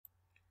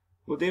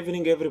Good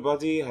evening,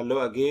 everybody.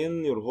 Hello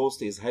again. Your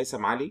host is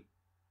Haytham Ali.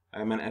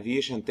 I'm an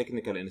aviation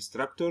technical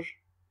instructor.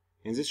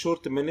 In this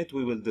short minute,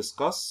 we will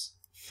discuss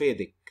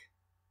FADEC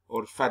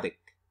or FADEC.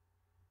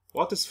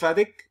 What is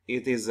FADEC?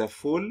 It is a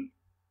full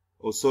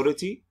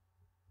authority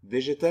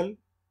digital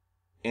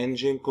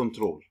engine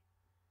control.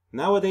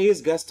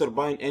 Nowadays, gas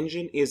turbine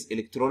engine is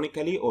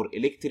electronically or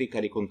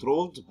electrically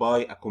controlled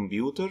by a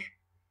computer.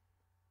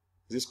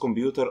 This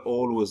computer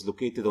always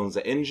located on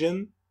the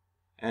engine,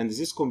 and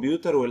this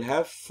computer will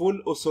have full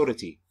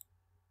authority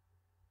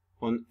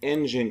on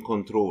engine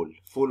control.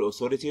 Full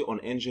authority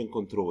on engine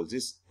control.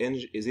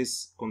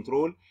 This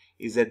control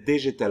is a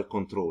digital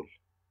control.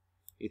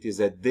 It is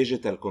a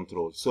digital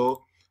control.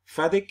 So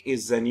FADEC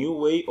is the new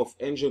way of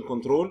engine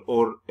control,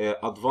 or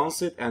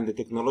advanced and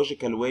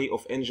technological way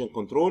of engine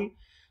control.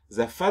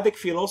 The FADEC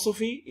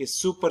philosophy is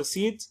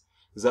supersede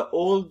the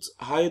old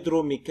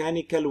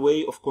hydromechanical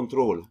way of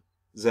control.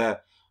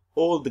 The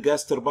old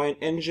gas turbine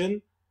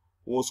engine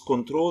was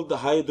controlled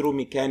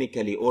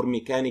hydromechanically or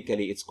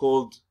mechanically. It's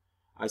called,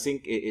 I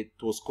think it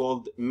was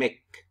called MEC,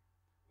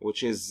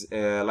 which is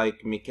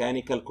like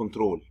mechanical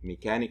control.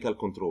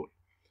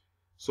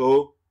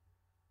 So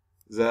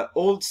the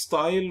old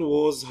style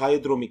was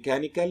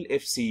hydromechanical.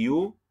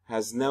 FCU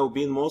has now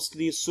been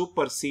mostly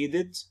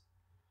superseded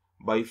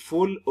by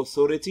full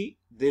authority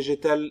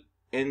digital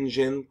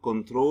engine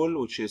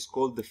control, which is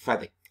called the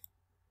FADEC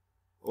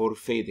or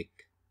FADEC.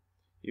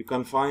 You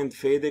can find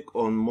FADEC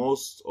on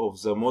most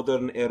of the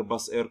modern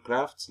Airbus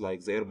aircrafts,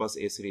 like the Airbus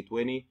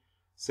A320,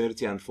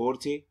 30 and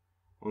 40,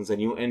 on the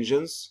new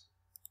engines.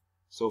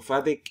 So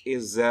FADEC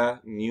is the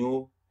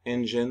new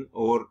engine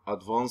or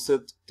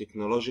advanced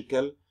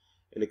technological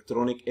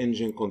electronic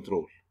engine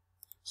control.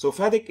 So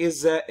FADEC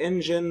is the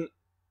engine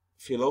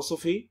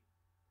philosophy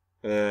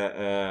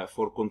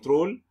for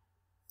control.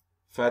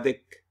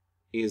 FADEC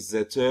is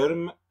the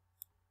term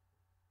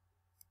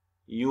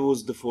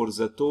used for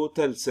the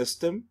total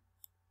system.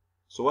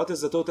 So what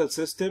is the total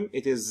system?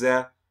 It is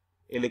the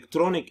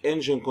electronic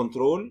engine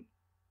control,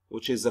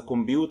 which is the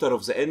computer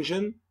of the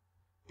engine,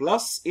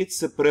 plus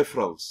its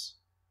peripherals.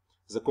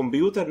 The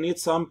computer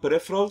needs some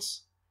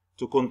peripherals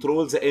to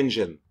control the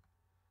engine,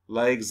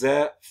 like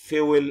the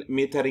fuel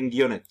metering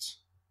unit,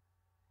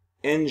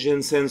 engine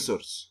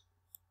sensors,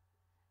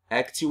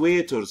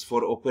 actuators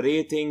for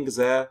operating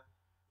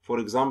for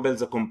example,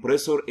 the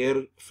compressor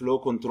air flow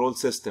control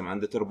system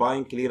and the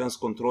turbine clearance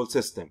control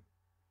system,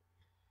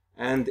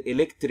 and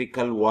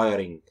electrical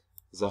wiring,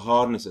 the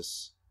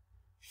harnesses,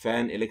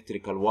 fan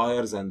electrical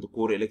wires and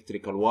core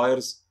electrical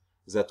wires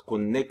that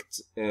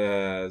connect,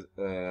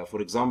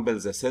 for example,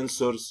 the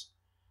sensors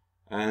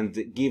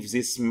and give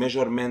this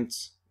measurement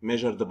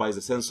measured by the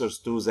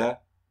sensors to the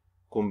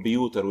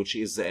computer, which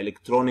is the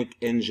electronic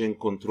engine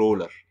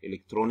controller.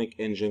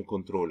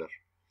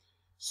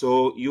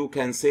 So you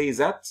can say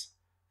that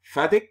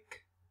FADEC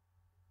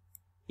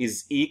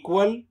is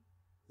equal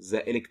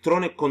the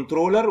electronic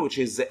controller, which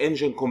is the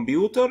engine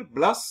computer,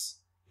 plus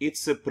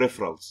its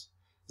peripherals.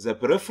 The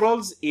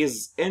peripherals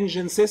is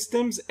engine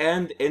systems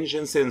and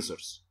engine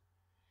sensors.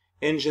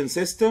 Engine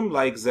system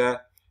like the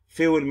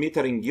fuel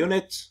metering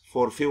unit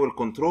for fuel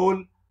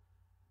control,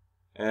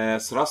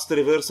 thrust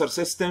reverser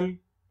system,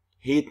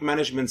 heat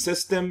management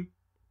system,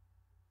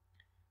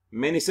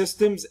 many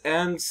systems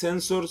and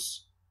sensors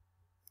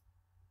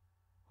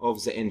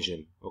of the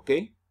engine.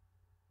 Okay,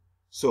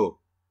 so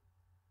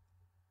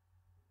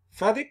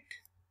FADEC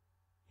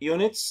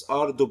units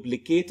are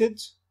duplicated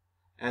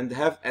and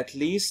have at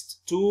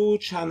least 2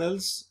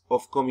 channels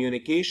of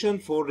communication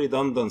for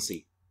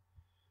redundancy.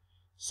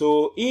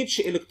 So each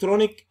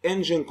electronic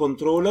engine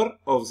controller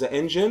of the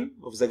engine,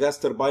 of the gas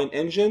turbine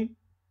engine,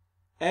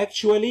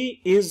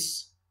 actually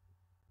is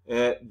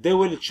a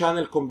dual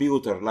channel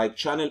computer, like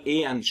channel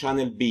A and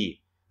channel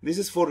B. This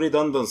is for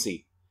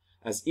redundancy,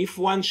 as if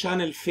one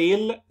channel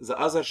fails, the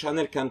other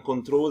channel can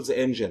control the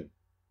engine.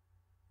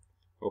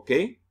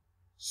 Okay?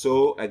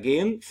 So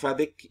again,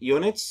 FADEC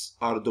units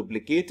are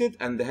duplicated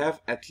and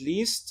have at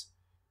least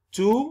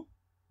 2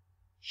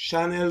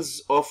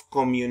 channels of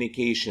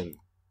communication.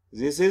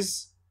 This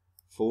is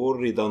for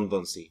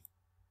redundancy.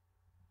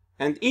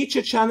 And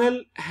each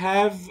channel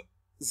have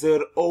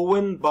their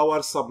own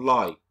power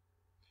supply.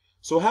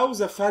 So how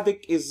the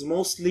FADEC is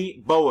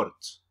mostly powered?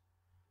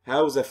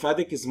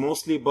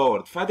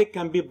 FADEC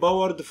can be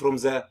powered from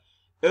the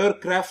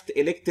aircraft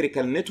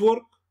electrical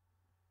network.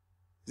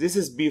 This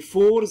is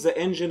before the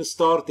engine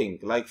starting,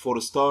 like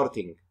for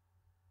starting.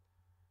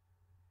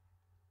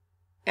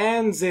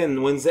 And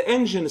then when the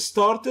engine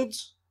started,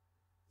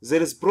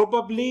 there is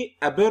probably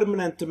a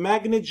permanent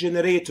magnet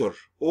generator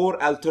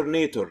or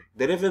alternator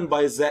driven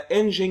by the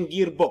engine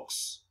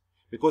gearbox,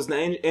 because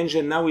the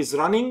engine now is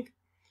running.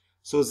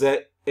 So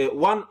the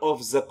one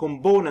of the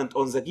component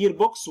on the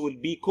gearbox will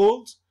be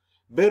called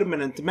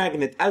permanent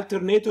magnet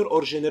alternator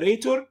or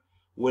generator,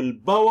 will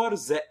power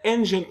the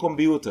engine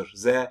computer,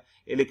 the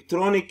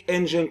electronic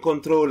engine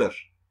controller.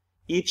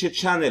 Each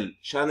channel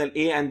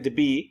A and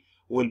B,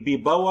 will be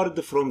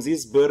powered from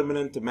this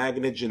permanent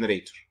magnet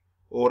generator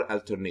or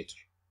alternator.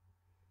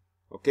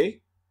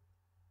 Okay?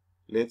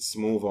 Let's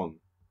move on.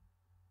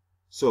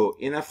 So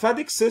in a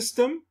FADEC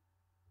system,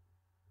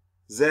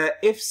 the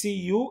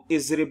FCU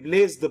is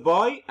replaced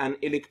by an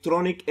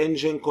electronic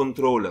engine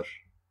controller.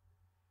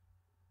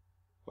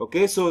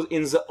 Okay, so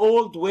in the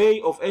old way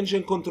of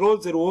engine control,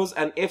 there was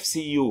an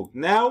FCU.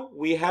 Now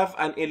we have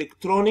an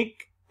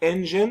electronic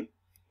engine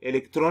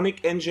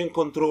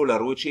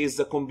controller, which is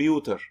the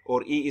computer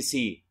or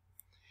EEC,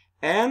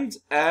 and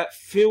a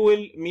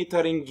fuel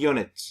metering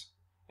unit.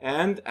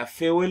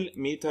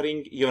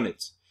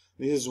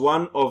 This is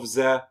one of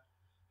the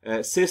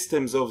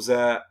systems of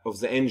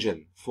the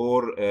engine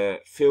for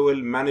fuel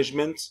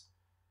management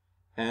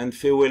and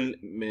fuel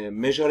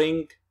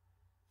measuring,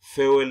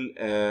 fuel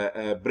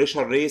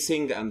pressure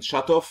racing and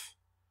shutoff,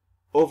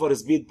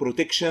 overspeed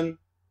protection.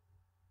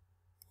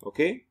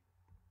 Okay,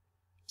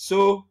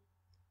 so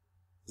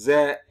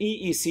the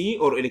EEC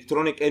or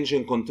electronic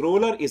engine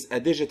controller is a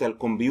digital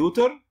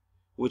computer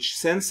which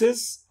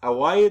senses a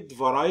wide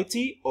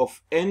variety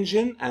of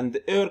engine and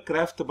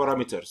aircraft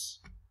parameters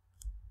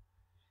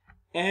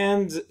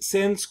and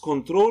sends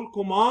control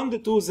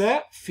command to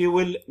the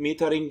fuel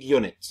metering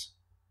unit.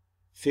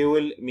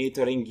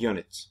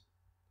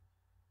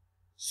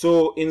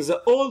 So in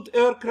the old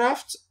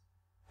aircraft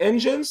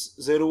engines,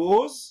 there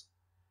was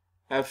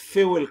a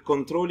fuel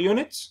control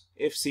unit,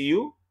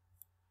 FCU,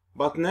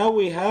 but now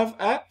we have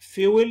a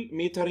fuel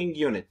metering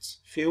unit.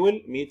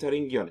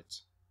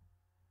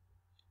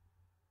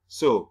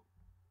 So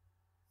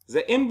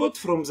the input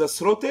from the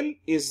throttle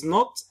is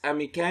not a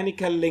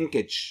mechanical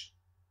linkage.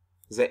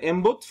 The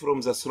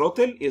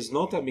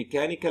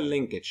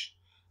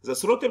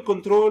throttle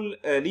control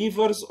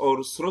levers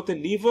or throttle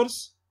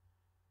levers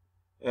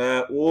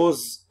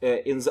was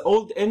in the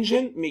old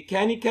engine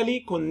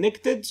mechanically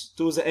connected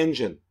to the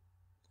engine.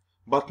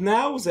 But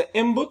now the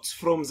input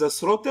from the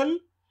throttle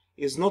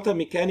is not a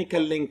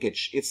mechanical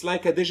linkage. It's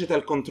like a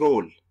digital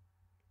control.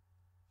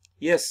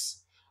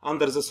 Yes,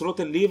 under the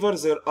throttle lever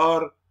there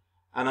are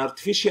an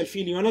artificial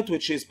feel unit,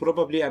 which is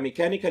probably a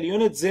mechanical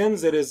unit. Then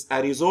there is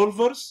a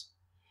resolvers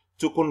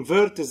to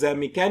convert the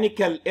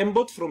mechanical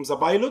input from the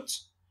pilot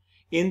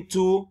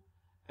into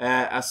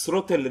a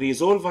throttle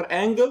resolver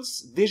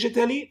angles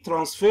digitally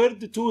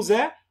transferred to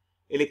the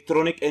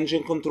electronic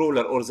engine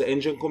controller or the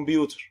engine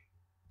computer.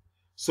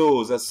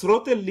 So the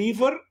throttle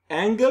lever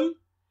angle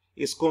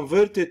is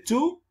converted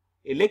to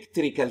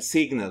electrical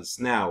signals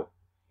now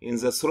in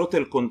the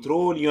throttle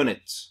control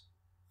unit.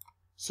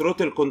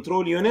 Throttle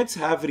control units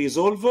have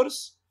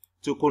resolvers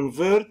to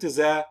convert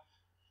the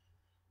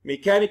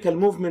mechanical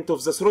movement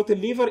of the throttle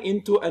lever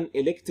into an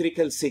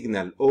electrical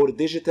signal or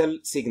digital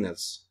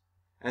signals.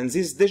 And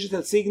this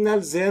digital signal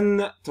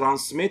then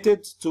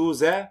transmitted to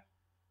the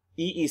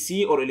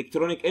EEC or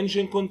electronic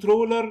engine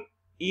controller to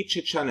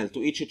each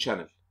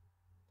channel.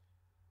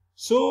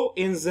 So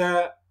in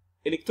the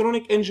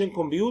electronic engine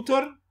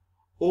computer,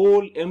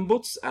 all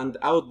inputs and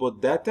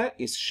output data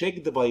is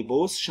checked by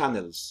both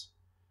channels.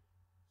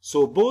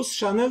 So both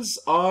channels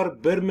are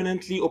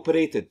permanently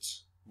operated.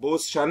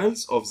 Both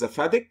channels of the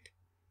FADEC,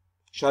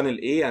 channel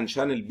A and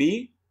channel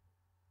B,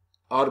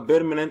 are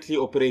permanently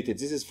operated.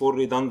 This is for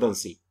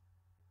redundancy.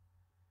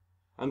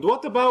 And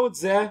what about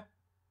the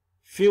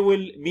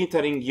fuel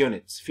metering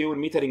unit? Fuel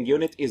metering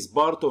unit is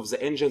part of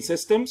the engine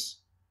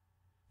systems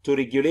to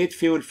regulate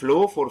fuel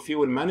flow for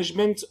fuel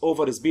management,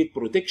 overspeed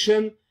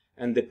protection,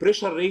 and the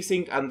pressure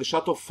racing and the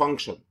shutoff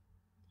function.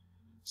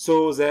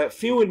 So the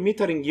fuel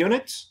metering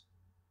unit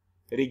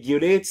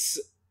regulates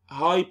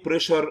high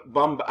pressure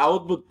pump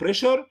output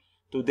pressure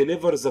to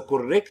deliver the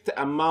correct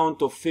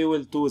amount of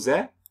fuel to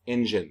the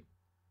engine.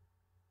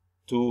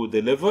 So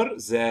the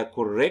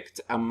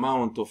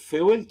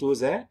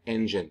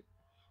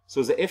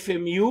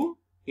FMU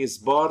is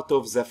part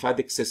of the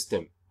FADEC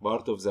system.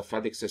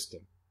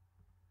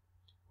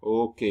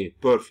 Okay,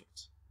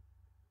 perfect.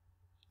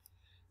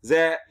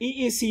 The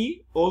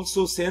EEC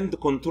also send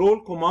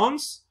control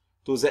commands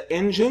to the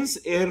engine's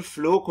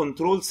airflow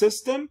control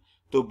system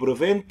to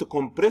prevent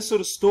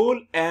compressor stall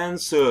and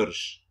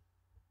surge.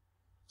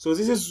 So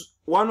this is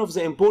one of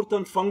the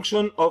important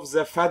functions of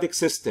the FADEC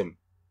system.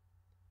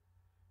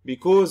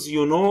 Because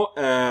you know,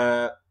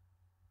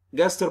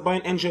 gas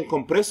turbine engine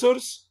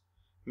compressors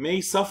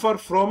may suffer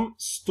from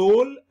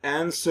stall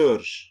and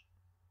surge.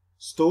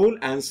 Stall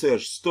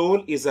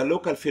is a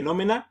local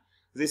phenomena.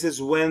 This is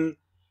when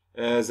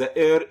the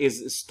air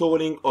is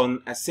stalling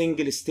on a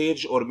single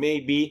stage or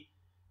maybe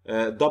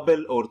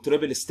double or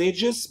triple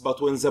stages.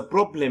 But when the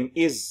problem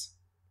is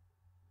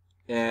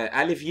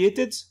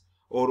alleviated,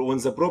 or when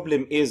the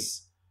problem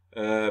is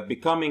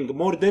becoming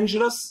more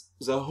dangerous,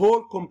 the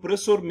whole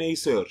compressor may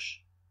surge.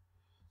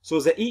 So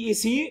the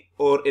EEC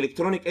or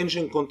electronic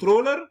engine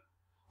controller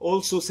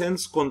also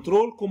sends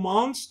control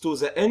commands to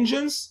the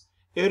engine's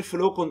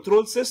airflow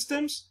control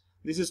systems.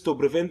 This is to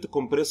prevent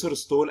compressor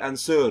stall and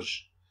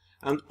surge.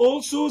 And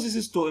also this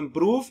is to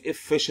improve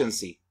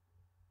efficiency.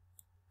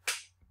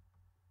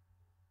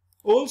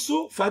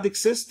 Also, FADEC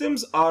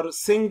systems are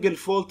single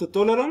fault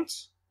tolerant,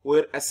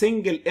 where a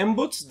single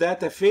input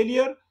data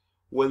failure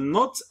will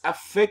not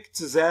affect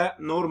the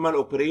normal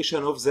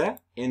operation of the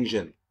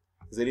engine.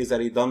 there is a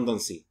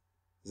redundancy.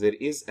 There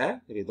is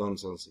a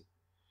redundancy.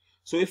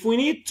 So if we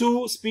need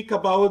to speak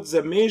about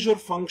the major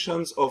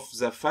functions of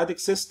the FADEC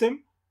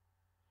system,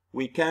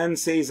 we can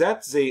say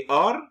that they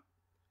are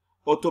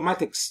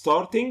automatic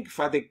starting.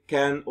 FADEC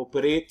can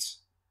operate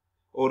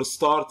or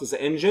start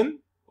the engine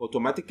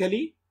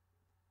automatically.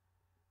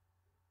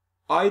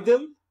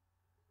 Idle,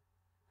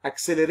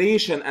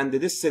 acceleration and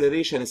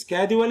deceleration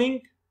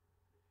scheduling,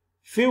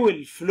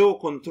 fuel flow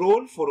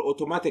control for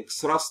automatic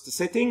thrust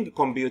setting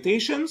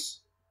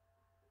computations.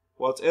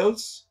 What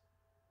else?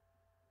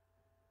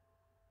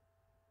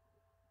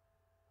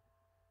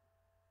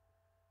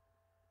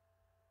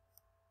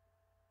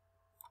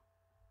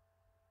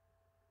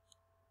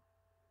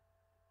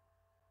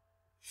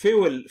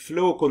 Fuel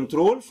flow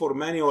control for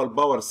manual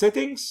power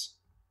settings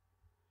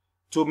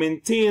to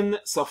maintain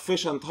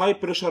sufficient high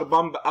pressure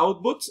pump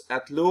output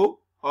at low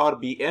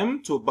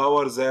RPM to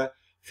power the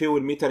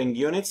fuel metering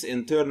unit's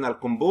internal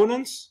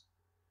components.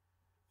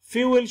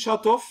 Fuel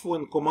shutoff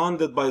when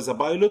commanded by the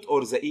pilot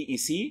or the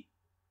EEC.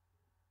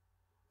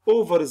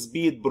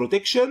 Overspeed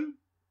protection.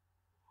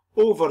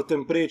 Over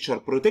temperature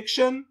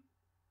protection.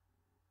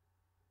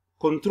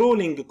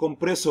 Controlling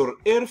compressor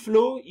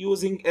airflow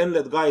using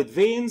inlet guide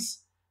vanes,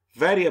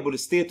 variable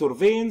stator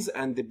vanes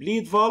and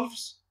bleed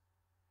valves.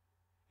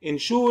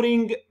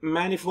 Ensuring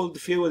manifold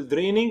fuel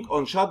draining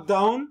on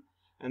shutdown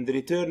and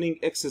returning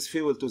excess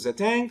fuel to the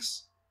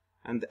tanks,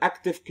 and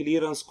active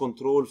clearance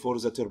control for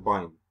the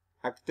turbine.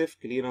 Active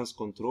clearance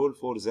control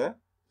for the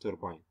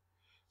turbine.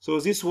 So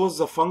this was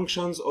the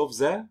functions of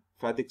the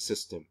FADEC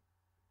system.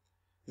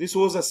 This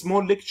was a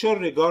small lecture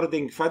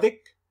regarding FADEC,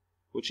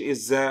 which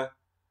is the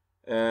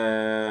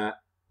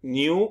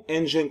new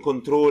engine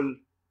control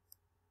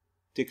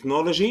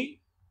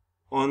technology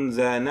on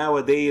the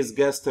nowadays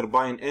gas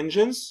turbine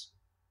engines.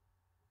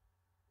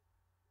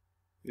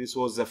 This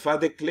was the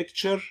FADEC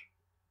lecture.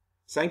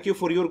 Thank you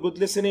for your good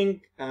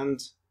listening, and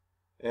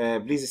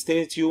please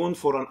stay tuned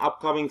for an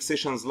upcoming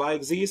sessions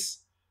like this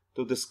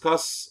to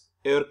discuss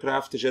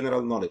aircraft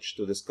general knowledge.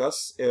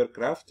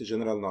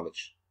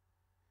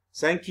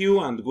 Thank you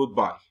and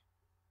goodbye.